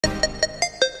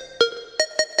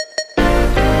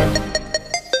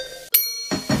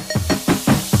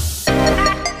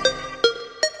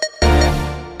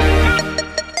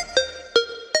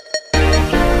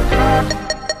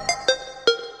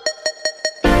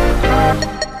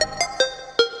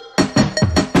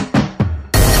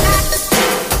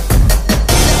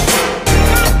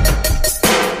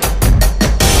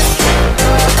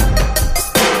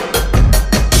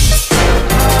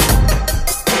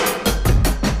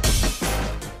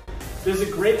is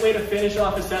a great way to finish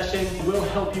off a session. It will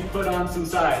help you put on some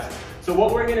size. So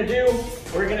what we're gonna do,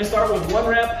 we're gonna start with 1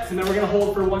 rep, and then we're gonna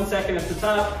hold for 1 second at the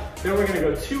top. Then we're gonna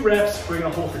go 2 reps, we're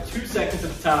gonna hold for 2 seconds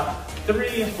at the top.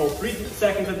 3, hold 3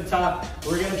 seconds at the top.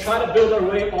 We're gonna try to build our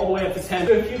way all the way up to 10.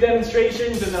 Do a few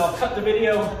demonstrations, and then I'll cut the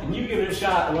video, and you give it a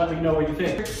shot and let me know what you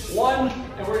think. 1,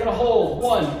 and we're gonna hold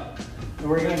 1. And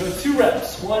we're gonna go 2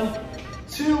 reps. 1,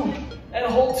 2, and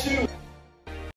hold 2.